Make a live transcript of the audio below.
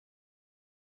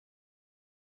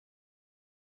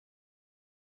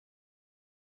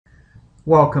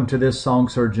Welcome to this Song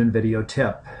Surgeon video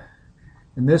tip.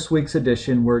 In this week's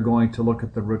edition, we're going to look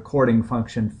at the recording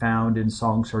function found in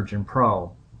Song Surgeon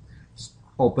Pro.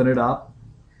 Open it up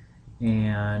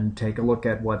and take a look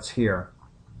at what's here.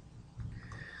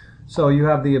 So you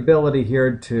have the ability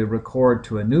here to record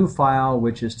to a new file,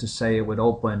 which is to say it would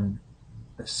open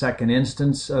a second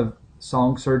instance of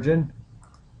Song Surgeon,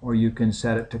 or you can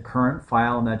set it to current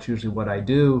file, and that's usually what I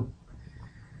do.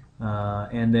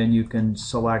 And then you can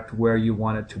select where you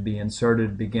want it to be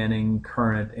inserted, beginning,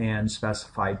 current, and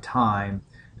specified time.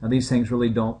 Now these things really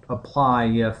don't apply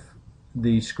if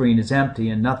the screen is empty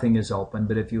and nothing is open,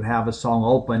 but if you have a song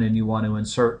open and you want to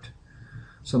insert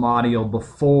some audio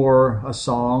before a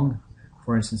song,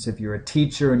 for instance, if you're a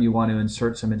teacher and you want to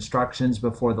insert some instructions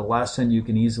before the lesson, you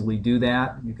can easily do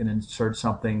that. You can insert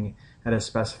something at a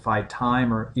specified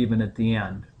time or even at the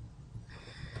end.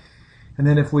 And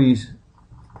then if we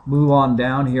move on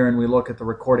down here and we look at the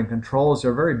recording controls,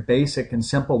 they're very basic and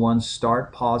simple ones: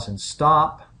 start, pause, and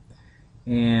stop.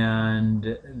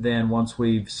 And then once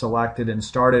we've selected and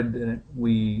started,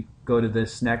 we go to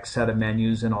this next set of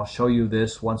menus, and I'll show you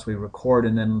this once we record.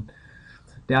 And then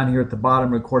down here at the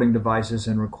bottom, recording devices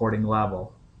and recording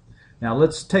level. Now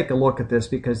let's take a look at this,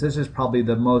 because this is probably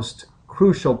the most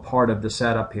crucial part of the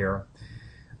setup here.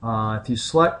 If you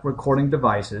select recording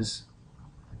devices,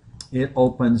 it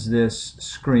opens this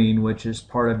screen, which is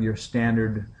part of your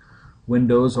standard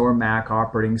Windows or Mac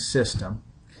operating system.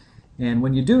 And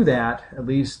when you do that, at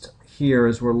least here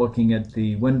as we're looking at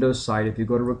the Windows side, if you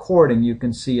go to recording, you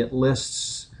can see it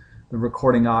lists the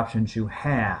recording options you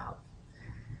have.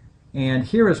 And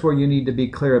here is where you need to be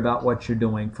clear about what you're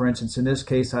doing. For instance, in this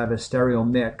case, I have a stereo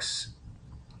mix.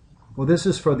 Well, this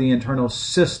is for the internal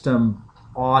system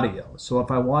audio. So if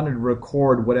I wanted to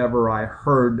record whatever I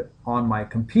heard on my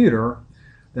computer,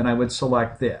 then I would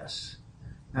select this.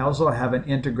 I also have an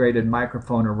integrated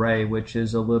microphone array, which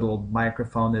is a little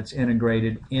microphone that's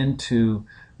integrated into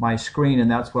my screen,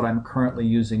 and that's what I'm currently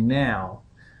using now.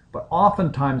 But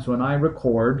oftentimes when I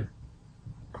record,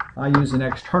 I use an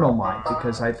external mic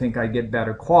because I think I get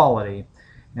better quality,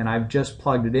 and I've just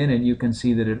plugged it in, and you can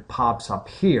see that it pops up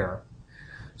here.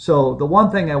 So the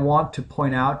one thing I want to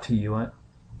point out to you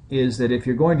is that if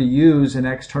you're going to use an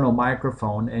external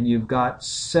microphone and you've got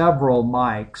several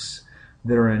mics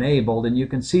that are enabled, and you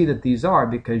can see that these are,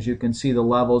 because you can see the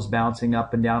levels bouncing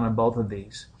up and down on both of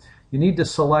these, you need to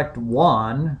select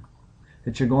one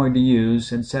that you're going to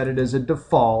use and set it as a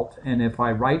default. And if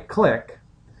I right click,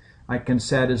 I can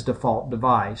set as default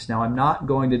device. Now I'm not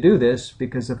going to do this,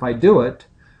 because if I do it,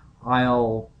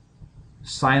 I'll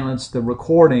silence the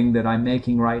recording that I'm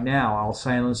making right now. I'll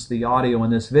silence the audio in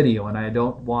this video, and I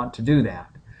don't want to do that.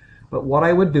 But what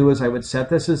I would do is I would set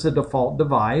this as a default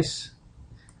device,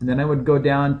 and then I would go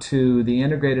down to the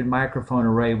integrated microphone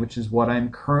array, which is what I'm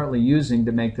currently using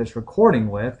to make this recording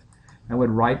with. I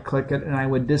would right click it and I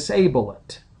would disable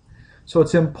it. So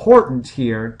it's important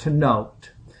here to note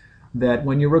that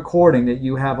when you're recording that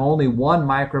you have only one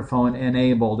microphone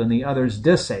enabled and the others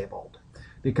disabled.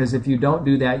 Because if you don't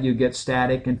do that, you get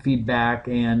static and feedback,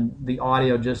 and the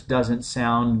audio just doesn't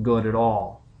sound good at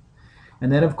all.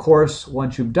 And then of course,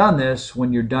 once you've done this,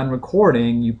 when you're done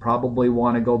recording, you probably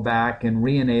want to go back and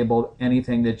re-enable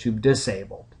anything that you've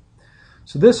disabled.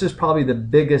 So this is probably the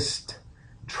biggest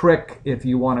trick, if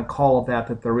you want to call it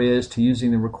that there is to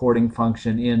using the recording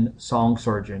function in Song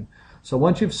Surgeon. So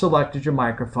once you've selected your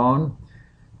microphone,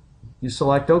 you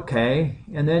select OK,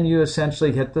 and then you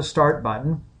essentially hit the start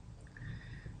button.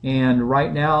 And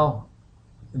right now,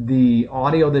 the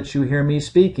audio that you hear me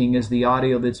speaking is the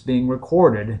audio that's being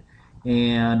recorded.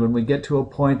 And when we get to a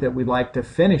point that we'd like to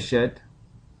finish it,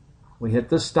 we hit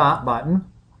the stop button.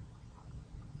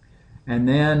 And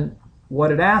then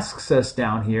what it asks us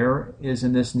down here is,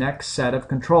 in this next set of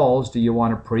controls, do you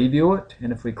want to preview it?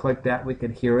 And if we click that, we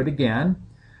could hear it again.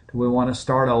 Do we want to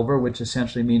start over, which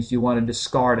essentially means do you want to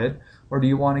discard it, or do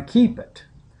you want to keep it?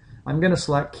 I'm going to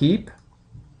select keep.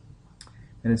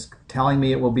 And it's telling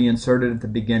me it will be inserted at the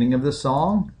beginning of the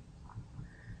song.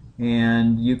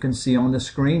 And you can see on the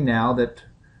screen now that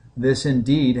this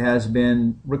indeed has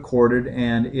been recorded,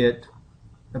 and it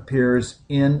appears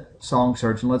in Song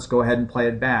Surgeon. Let's go ahead and play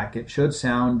it back. It should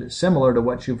sound similar to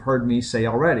what you've heard me say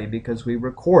already, because we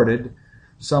recorded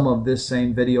some of this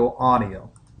same video audio.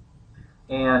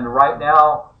 And right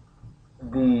now,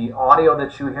 the audio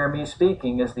that you hear me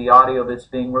speaking is the audio that's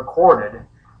being recorded.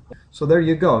 So there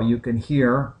you go. You can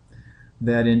hear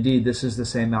that indeed this is the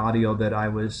same audio that I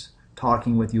was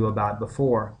talking with you about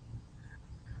before.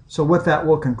 So with that,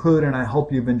 we'll conclude, and I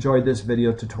hope you've enjoyed this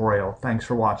video tutorial. Thanks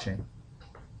for watching.